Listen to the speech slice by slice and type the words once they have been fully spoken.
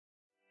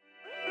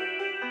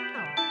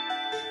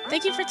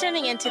Thank you for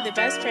tuning in to the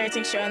best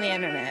parenting show on the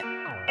internet,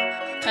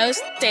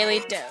 Post Daily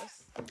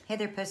Dose. Hey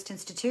there, Post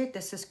Institute.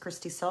 This is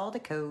Christy Saul, the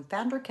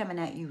co-founder, coming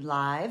at you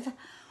live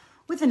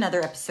with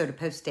another episode of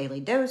Post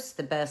Daily Dose,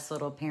 the best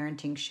little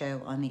parenting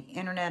show on the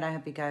internet. I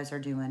hope you guys are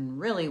doing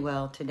really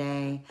well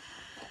today.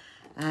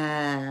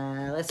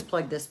 Let's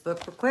plug this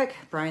book real quick.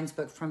 Brian's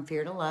book, From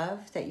Fear to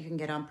Love, that you can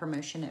get on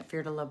promotion at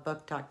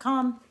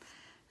feartolovebook.com.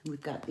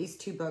 We've got these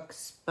two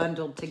books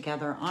bundled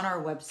together on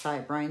our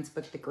website. Brian's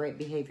book, The Great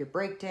Behavior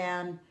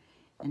Breakdown,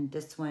 and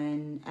this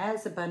one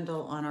as a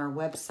bundle on our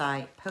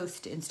website,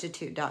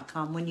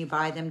 postinstitute.com. When you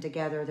buy them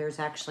together, there's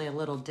actually a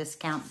little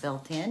discount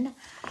built in.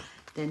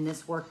 Then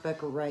this workbook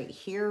right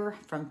here,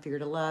 From Fear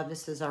to Love.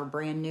 This is our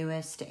brand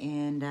newest,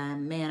 and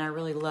man, I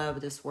really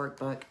love this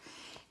workbook.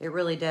 It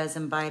really does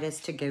invite us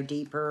to go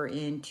deeper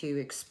into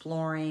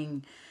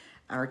exploring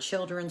our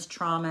children's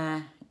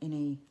trauma,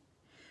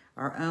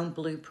 our own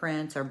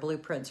blueprints, our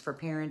blueprints for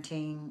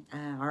parenting,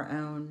 our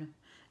own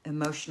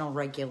emotional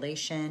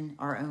regulation,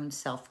 our own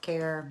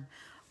self-care,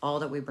 all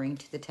that we bring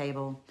to the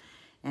table,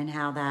 and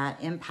how that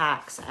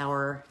impacts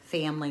our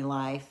family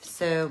life.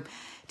 So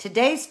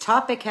today's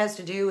topic has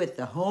to do with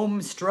the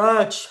home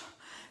stretch,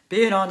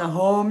 being on the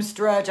home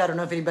stretch. I don't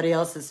know if anybody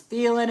else is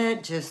feeling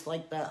it, just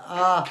like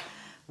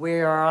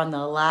we are on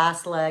the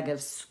last leg of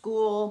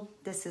school.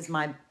 This is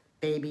my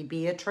baby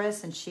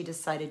Beatrice, and she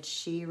decided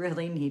she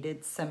really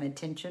needed some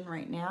attention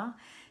right now.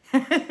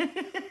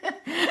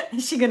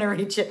 Is she gonna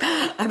reach it?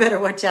 I better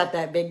watch out.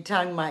 That big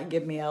tongue might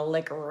give me a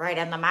lick right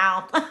in the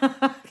mouth.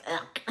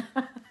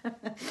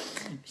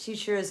 She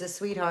sure is a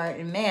sweetheart.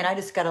 And man, I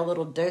just got a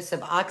little dose of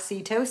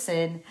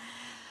oxytocin.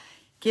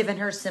 Giving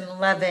her some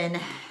loving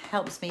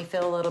helps me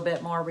feel a little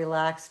bit more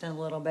relaxed and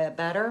a little bit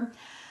better.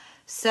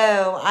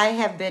 So I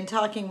have been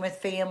talking with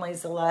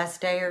families the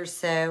last day or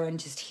so and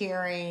just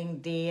hearing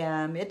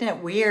isn't it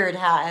weird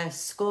how as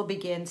school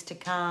begins to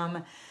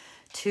come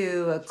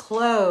to a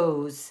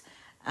close?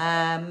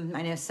 I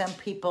know some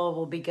people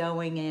will be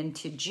going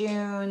into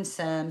June.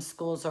 Some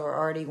schools are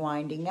already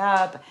winding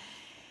up.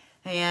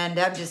 And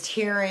I'm just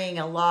hearing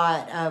a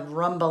lot of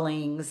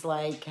rumblings,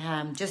 like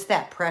just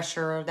that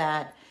pressure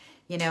that,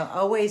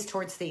 always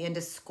towards the end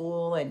of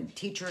school, and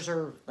teachers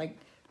are like,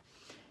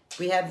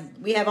 we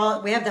have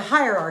the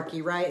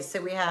hierarchy, right?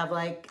 So we have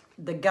like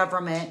the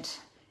government,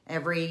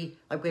 we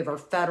have our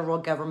federal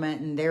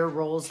government and their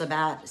rules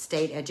about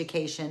state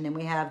education, and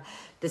we have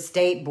the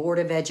state board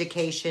of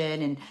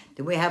education, and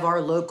then we have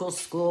our local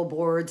school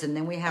boards, and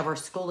then we have our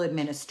school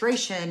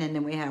administration, and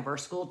then we have our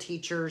school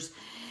teachers,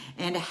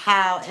 and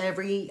how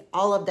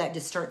all of that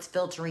just starts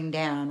filtering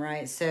down,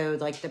 right? So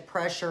like the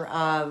pressure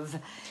of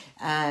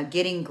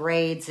getting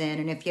grades in,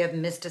 and if you have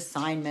missed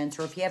assignments,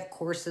 or if you have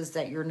courses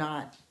that you're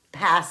not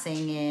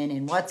passing in,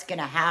 and what's going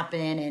to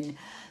happen, and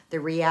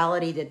the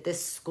reality that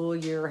this school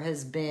year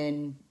has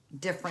been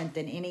different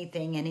than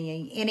anything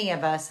any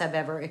of us have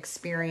ever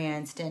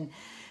experienced. And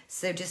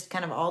so just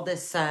kind of all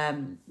this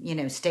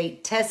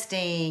state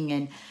testing,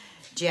 and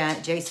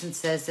Jason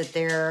says that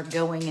they're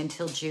going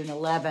until June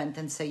 11th,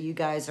 and so you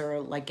guys are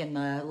like in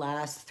the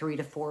last 3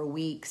 to 4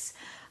 weeks.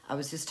 I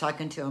was just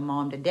talking to a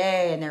mom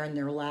today, and they're in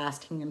their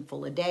last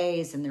handful of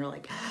days, and they're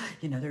like,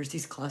 there's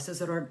these classes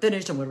that aren't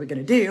finished, and what are we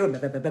going to do? Blah,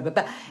 blah, blah, blah,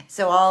 blah.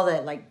 So all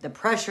that, like the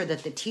pressure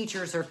that the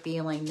teachers are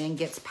feeling then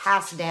gets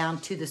passed down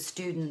to the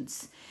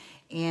students.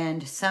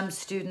 And some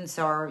students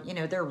are,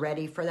 they're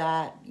ready for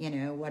that,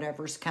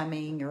 whatever's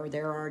coming, or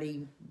they're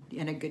already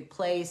in a good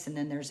place. And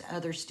then there's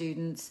other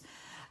students.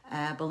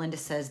 Belinda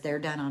says they're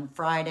done on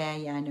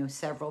Friday. I know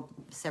several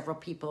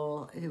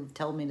people who've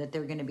told me that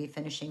they're going to be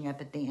finishing up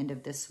at the end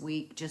of this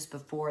week, just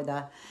before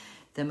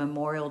the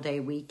Memorial Day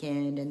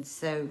weekend. And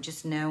so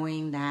just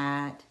knowing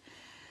that,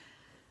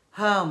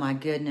 oh my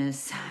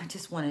goodness, I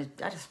just want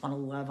to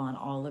love on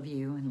all of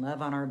you, and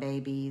love on our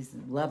babies,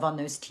 and love on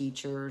those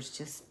teachers.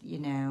 Just,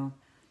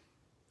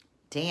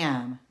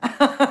 damn,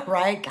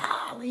 right?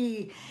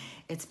 Golly.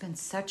 It's been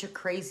such a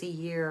crazy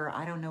year.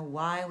 I don't know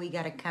why we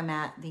got to come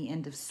at the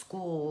end of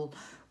school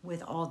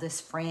with all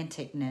this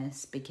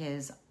franticness,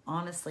 because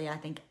honestly, I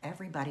think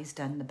everybody's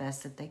done the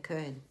best that they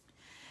could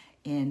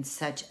in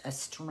such a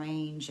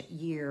strange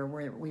year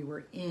where we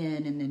were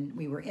in, and then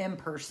we were in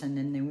person,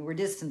 and then we were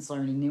distance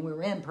learning, then we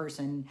were in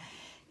person.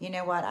 You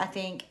know what? I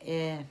think,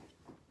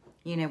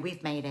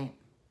 we've made it.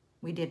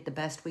 We did the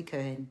best we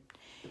could.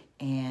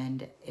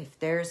 And if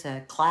there's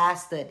a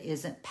class that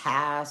isn't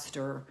passed,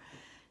 or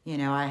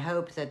I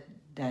hope that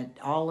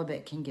all of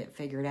it can get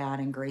figured out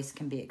and grace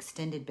can be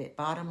extended. But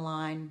bottom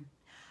line,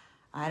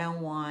 I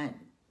don't want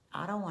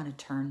to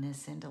turn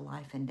this into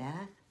life and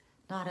death.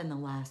 Not in the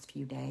last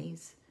few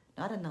days,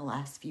 not in the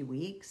last few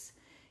weeks.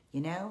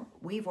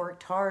 We've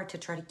worked hard to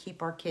try to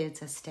keep our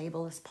kids as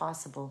stable as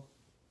possible.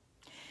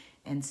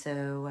 And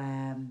so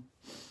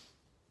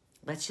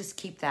let's just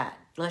keep that.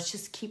 Let's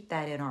just keep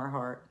that in our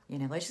heart.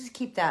 Let's just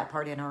keep that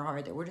part in our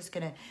heart,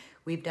 that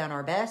we've done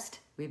our best.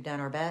 We've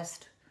done our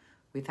best.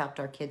 We've helped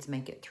our kids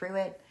make it through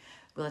it.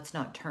 But let's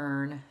not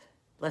turn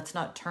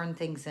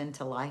things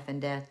into life and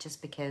death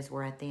just because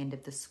we're at the end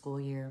of the school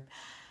year.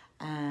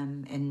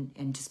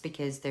 And just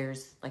because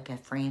there's like a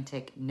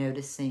frantic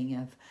noticing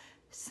of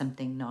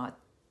something not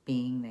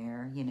being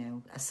there, you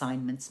know,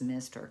 assignments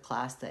missed or a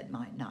class that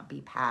might not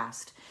be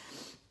passed,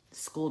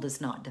 school does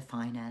not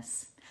define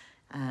us.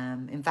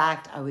 In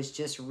fact, I was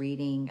just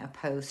reading a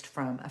post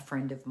from a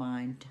friend of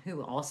mine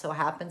who also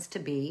happens to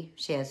be,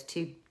 she has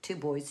two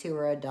boys who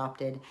are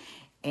adopted,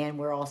 and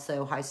we're also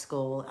not high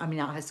school,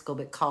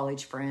 but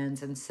college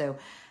friends. And so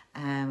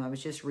I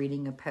was just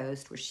reading a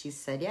post where she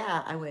said,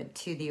 yeah, I went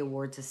to the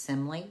awards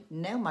assembly.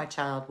 No, my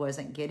child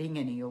wasn't getting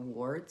any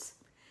awards,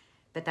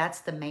 but that's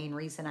the main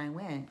reason I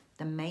went.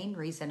 The main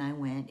reason I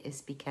went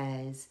is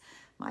because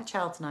my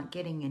child's not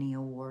getting any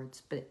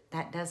awards, but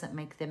that doesn't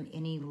make them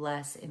any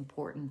less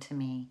important to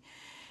me.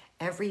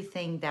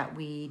 Everything that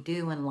we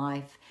do in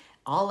life,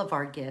 all of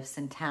our gifts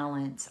and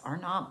talents are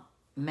not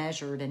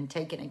measured and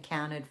taken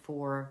accounted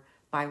for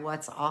by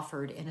what's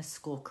offered in a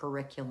school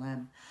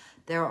curriculum.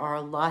 There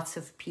are lots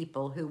of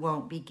people who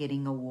won't be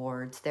getting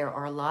awards. There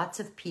are lots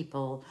of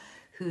people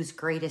whose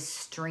greatest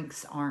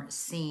strengths aren't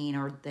seen,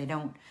 or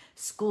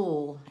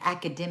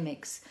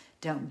academics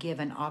don't give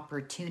an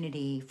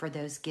opportunity for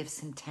those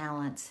gifts and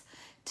talents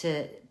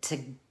to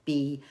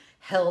be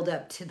held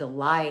up to the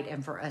light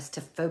and for us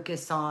to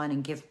focus on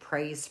and give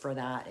praise for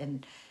that.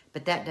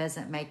 But that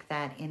doesn't make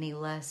that any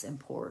less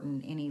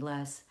important, any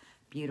less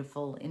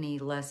beautiful, any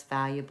less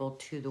valuable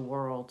to the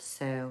world.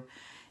 So,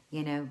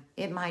 you know,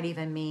 it might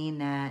even mean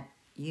that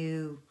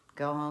you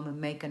go home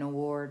and make an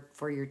award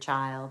for your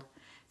child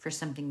for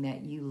something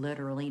that you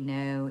literally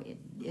know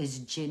is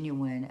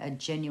genuine, a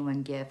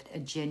genuine gift, a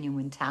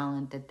genuine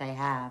talent that they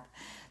have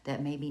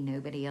that maybe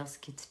nobody else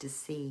gets to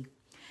see.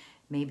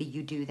 Maybe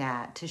you do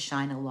that to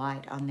shine a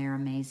light on their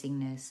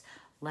amazingness.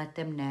 Let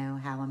them know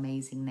how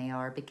amazing they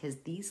are, because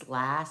this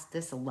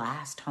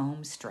last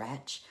home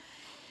stretch,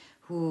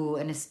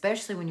 and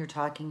especially when you're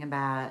talking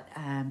about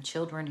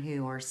children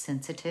who are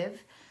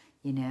sensitive,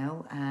 you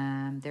know,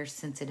 they're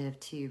sensitive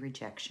to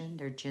rejection.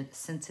 They're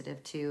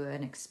sensitive to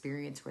an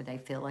experience where they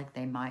feel like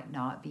they might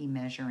not be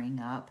measuring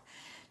up.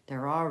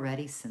 They're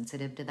already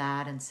sensitive to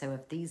that. And so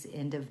if these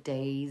end of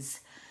days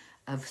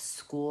of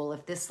school,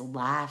 if this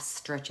last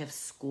stretch of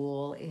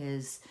school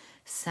is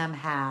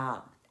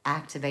somehow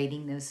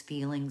activating those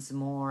feelings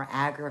more,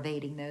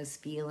 aggravating those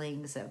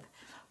feelings of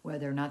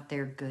whether or not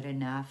they're good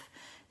enough,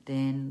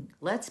 then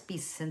let's be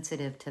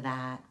sensitive to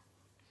that.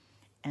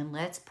 And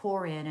let's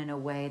pour in a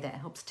way that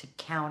helps to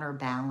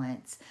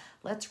counterbalance.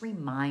 Let's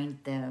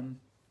remind them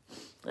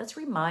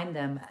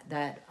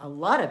that a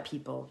lot of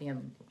people, you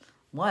know,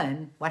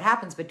 what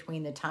happens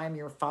between the time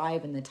you're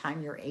 5 and the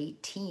time you're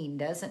 18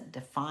 doesn't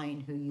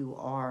define who you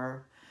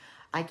are.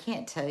 I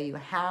can't tell you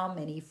how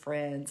many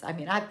friends, I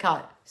mean, I've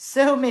got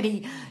so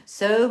many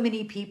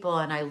people,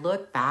 and I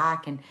look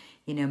back and,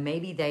 you know,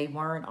 maybe they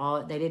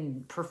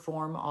didn't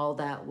perform all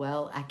that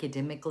well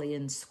academically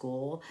in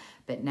school,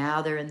 but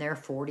now they're in their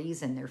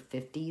 40s and their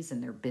 50s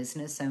and they're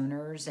business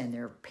owners and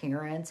they're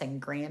parents and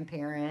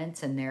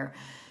grandparents and they're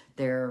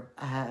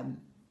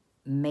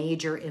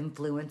major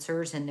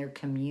influencers in their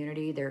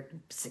community. They're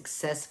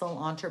successful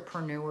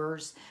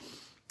entrepreneurs,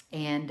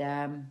 and,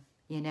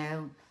 you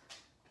know,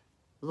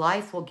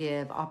 life will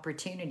give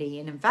opportunity.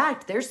 And in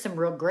fact, there's some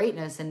real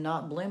greatness in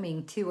not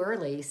blooming too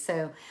early.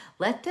 So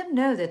let them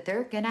know that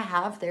they're going to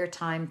have their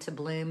time to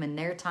bloom and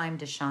their time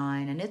to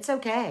shine. And it's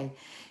okay.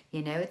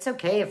 You know, it's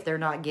okay if they're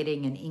not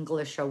getting an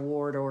English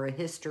award or a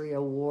history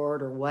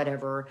award or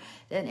whatever.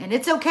 And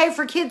it's okay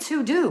for kids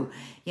who do.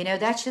 You know,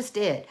 that's just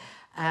it.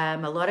 A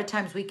lot of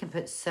times we can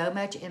put so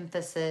much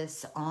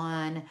emphasis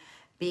on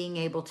being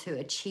able to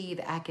achieve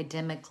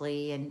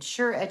academically, and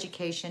sure,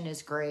 education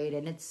is great,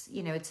 and it's,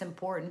 you know, it's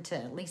important to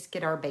at least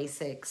get our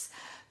basics,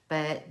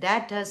 but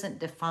that doesn't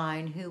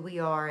define who we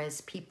are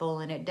as people,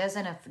 and it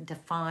doesn't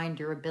define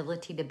your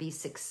ability to be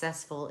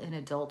successful in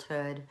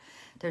adulthood.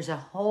 There's a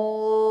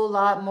whole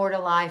lot more to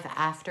life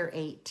after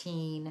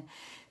 18.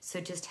 So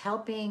just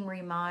helping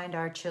remind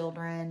our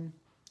children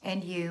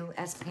and you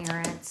as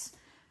parents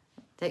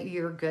that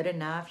you're good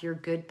enough, you're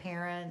good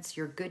parents,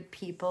 you're good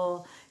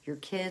people, your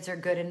kids are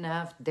good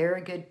enough, they're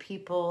good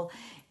people,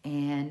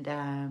 and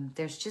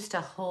there's just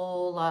a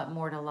whole lot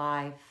more to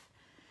life.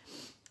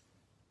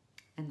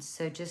 And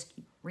so just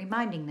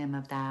reminding them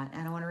of that,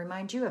 and I want to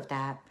remind you of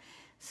that,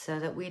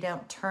 so that we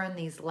don't turn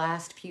these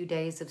last few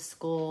days of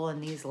school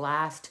and this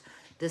last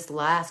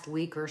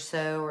week or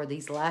so, or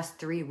these last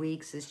 3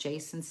 weeks, as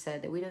Jason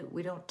said, that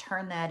we don't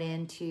turn that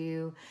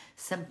into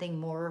something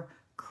more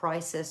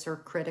crisis or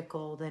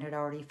critical than it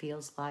already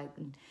feels like.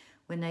 And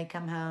when they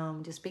come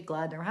home, just be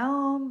glad they're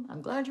home.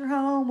 I'm glad you're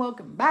home.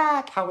 Welcome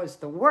back. How is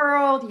the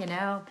world? You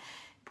know,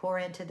 pour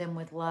into them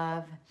with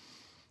love.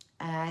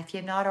 If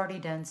you've not already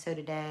done so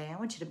today, I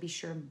want you to be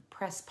sure and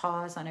press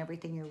pause on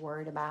everything you're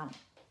worried about,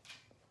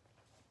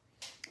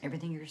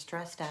 everything you're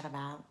stressed out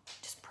about.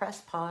 Just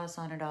press pause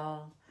on it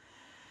all.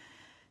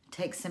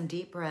 Take some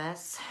deep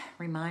breaths.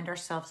 Remind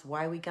ourselves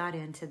why we got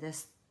into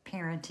this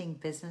parenting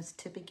business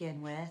to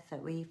begin with,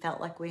 that we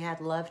felt like we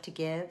had love to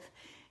give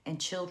and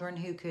children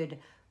who could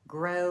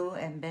grow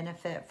and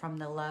benefit from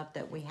the love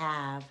that we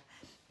have.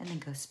 and then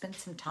go spend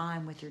some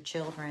time with your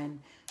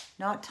children.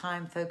 Not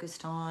time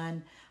focused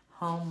on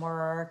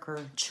homework or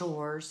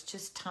chores,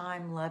 just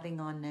time loving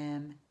on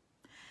them.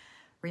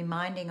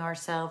 Reminding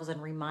ourselves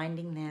and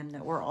reminding them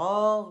that we're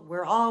all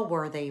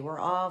worthy, we're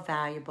all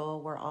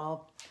valuable, we're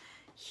all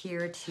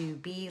here to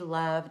be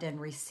loved and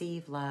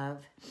receive love.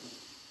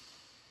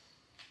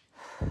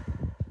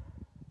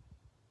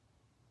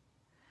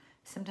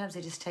 Sometimes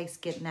it just takes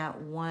getting that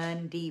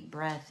one deep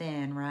breath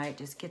in, right?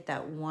 Just get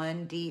that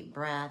one deep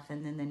breath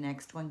and then the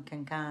next one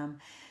can come.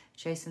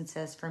 Jason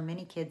says, for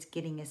many kids,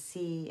 getting a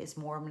C is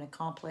more of an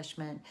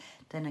accomplishment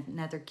than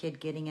another kid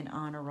getting an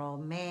honor roll.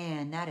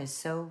 Man, that is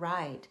so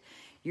right.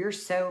 You're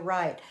so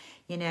right.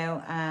 You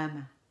know,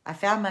 I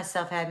found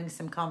myself having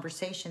some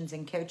conversations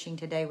and coaching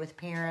today with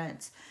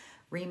parents,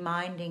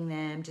 reminding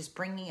them, just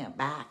bringing it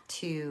back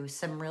to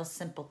some real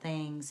simple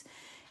things.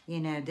 You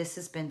know, this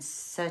has been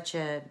such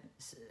a,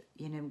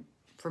 you know,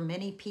 for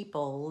many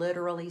people,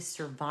 literally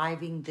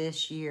surviving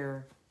this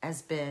year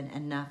has been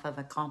enough of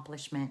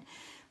accomplishment.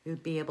 We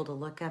would be able to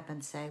look up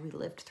and say, we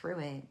lived through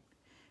it.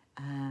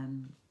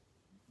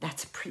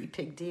 That's a pretty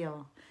big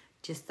deal.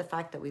 Just the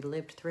fact that we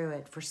lived through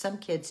it. For some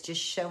kids,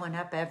 just showing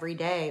up every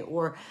day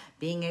or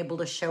being able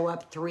to show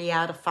up 3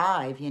 out of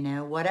 5, you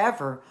know,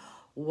 whatever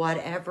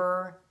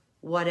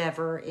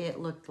it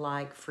looked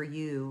like for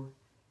you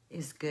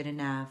is good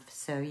enough.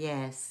 So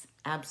yes,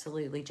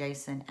 absolutely,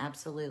 Jason,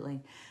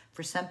 absolutely.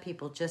 For some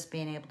people, just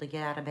being able to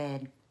get out of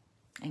bed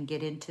and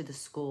get into the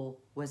school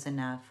was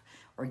enough,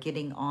 or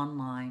getting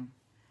online.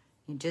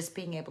 And just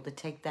being able to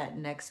take that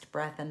next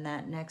breath and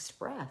that next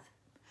breath.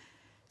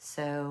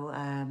 So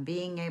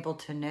being able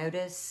to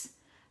notice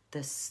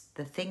the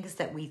things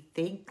that we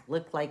think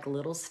look like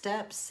little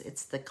steps,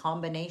 it's the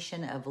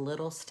combination of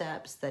little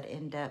steps that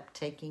end up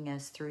taking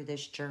us through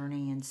this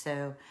journey. And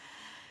so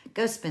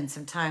go spend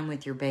some time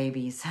with your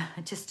babies.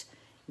 Just,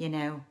 you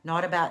know,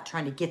 not about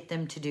trying to get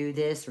them to do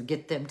this or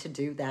get them to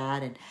do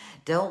that. And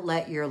don't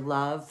let your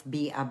love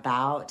be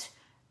about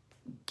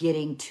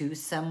getting to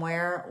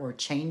somewhere or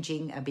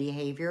changing a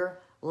behavior.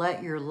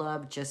 Let your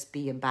love just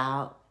be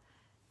about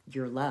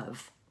your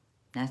love.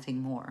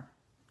 Nothing more,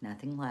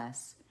 nothing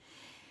less.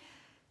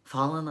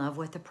 Fall in love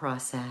with the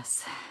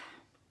process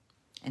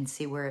and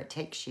see where it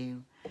takes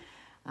you.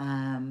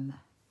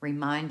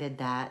 Reminded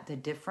that the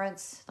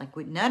difference, like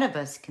none of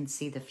us can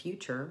see the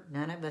future.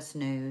 None of us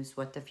knows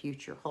what the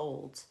future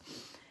holds.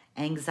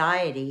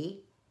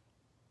 Anxiety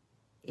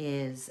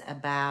is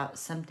about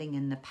something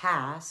in the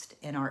past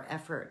and our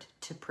effort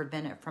to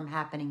prevent it from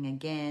happening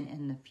again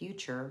in the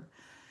future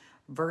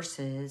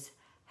versus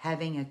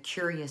having a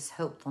curious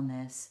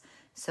hopefulness.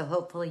 So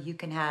hopefully you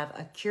can have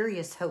a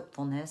curious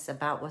hopefulness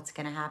about what's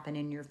going to happen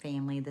in your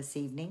family this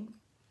evening.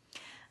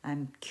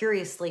 I'm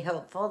curiously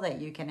hopeful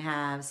that you can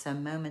have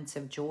some moments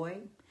of joy,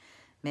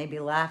 maybe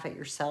laugh at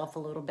yourself a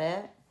little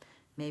bit,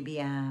 maybe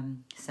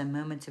some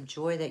moments of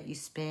joy that you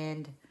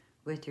spend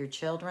with your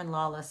children.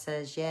 Lala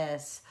says,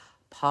 yes,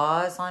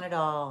 pause on it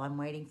all. I'm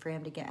waiting for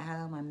him to get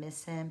home. I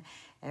miss him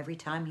every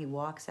time he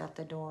walks out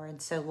the door.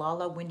 And so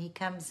Lala, when he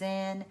comes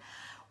in,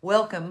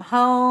 welcome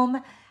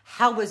home.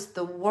 How was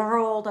the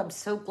world? I'm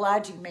so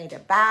glad you made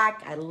it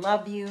back. I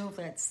love you.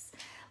 Let's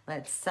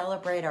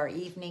celebrate our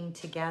evening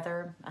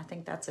together. I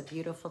think that's a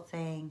beautiful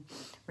thing.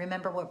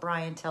 Remember what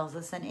Brian tells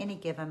us, in any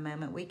given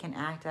moment, we can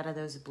act out of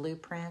those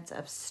blueprints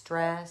of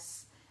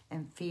stress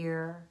and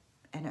fear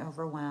and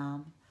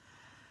overwhelm.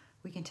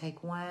 We can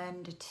take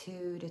 1 to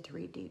 2 to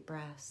 3 deep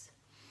breaths.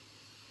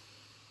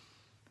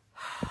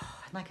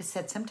 Like I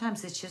said,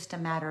 sometimes it's just a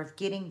matter of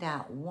getting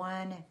that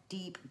one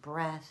deep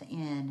breath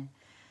in.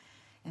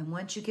 And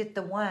once you get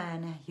the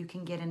one, you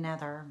can get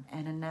another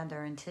and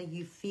another until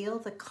you feel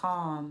the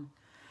calm.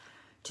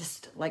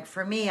 Just like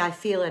for me, I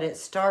feel it. It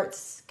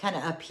starts kind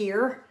of up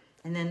here.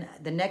 And then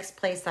the next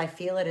place I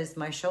feel it is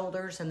my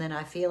shoulders. And then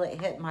I feel it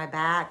hit my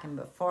back. And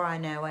before I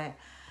know it,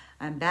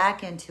 I'm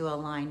back into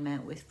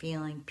alignment with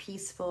feeling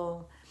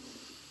peaceful,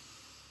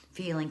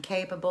 feeling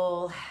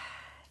capable,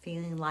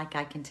 feeling like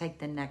I can take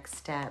the next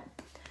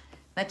step.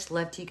 Much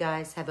love to you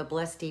guys. Have a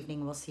blessed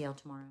evening. We'll see y'all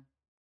tomorrow.